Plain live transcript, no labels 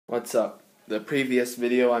What's up? The previous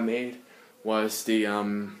video I made was the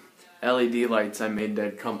LED lights I made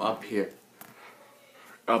that come up here,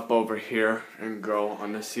 up over here, and go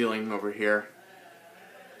on the ceiling over here.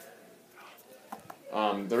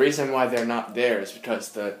 The reason why they're not there is because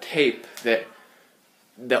the tape that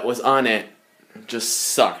was on it just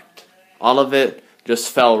sucked. All of it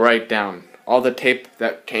just fell right down. All the tape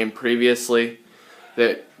that came previously,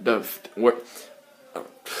 oh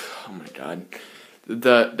my god.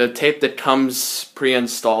 The tape that comes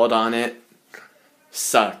pre-installed on it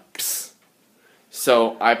sucks.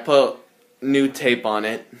 So I put new tape on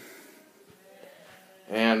it,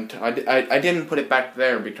 and I didn't put it back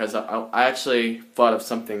there because I actually thought of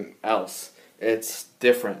something else. It's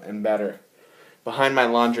different and better. Behind my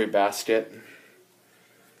laundry basket,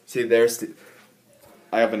 see,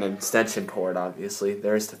 I have an extension cord, obviously.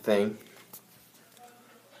 There's the thing.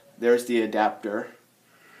 There's the adapter.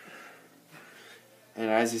 And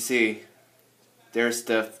as you see, there's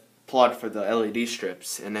the plug for the LED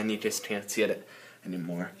strips, and then you just can't see it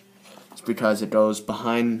anymore. It's because it goes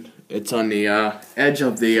behind, it's on the edge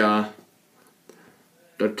of the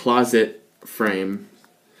closet frame.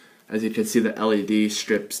 As you can see, the LED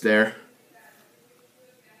strips there.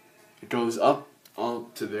 It goes up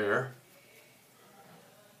to there.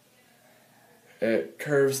 It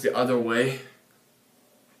curves the other way.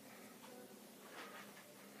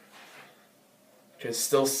 You can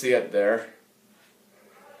still see it there.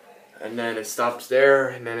 And then it stops there,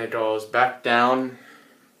 and then it goes back down,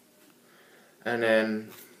 and then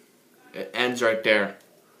it ends right there.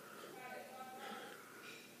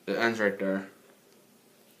 It ends right there.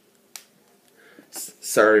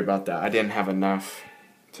 Sorry about that. I didn't have enough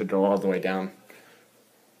to go all the way down.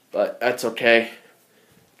 But that's okay.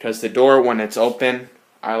 Because the door, when it's open,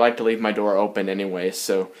 I like to leave my door open anyway,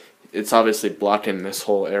 so it's obviously blocking this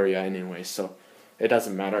whole area anyway, so it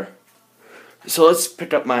doesn't matter. So let's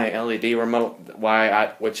pick up my LED remote,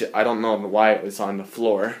 which I don't know why it was on the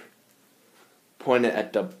floor. Point it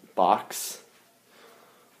at the box.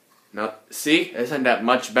 Now, see? Isn't that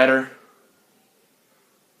much better?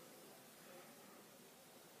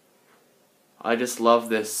 I just love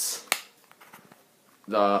this.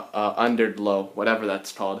 The underglow, whatever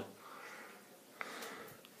that's called.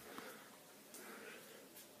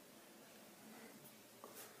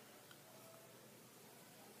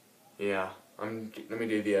 Yeah, let me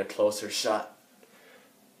give you a closer shot.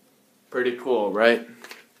 Pretty cool, right?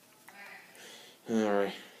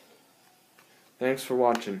 Alright. Thanks for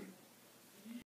watching.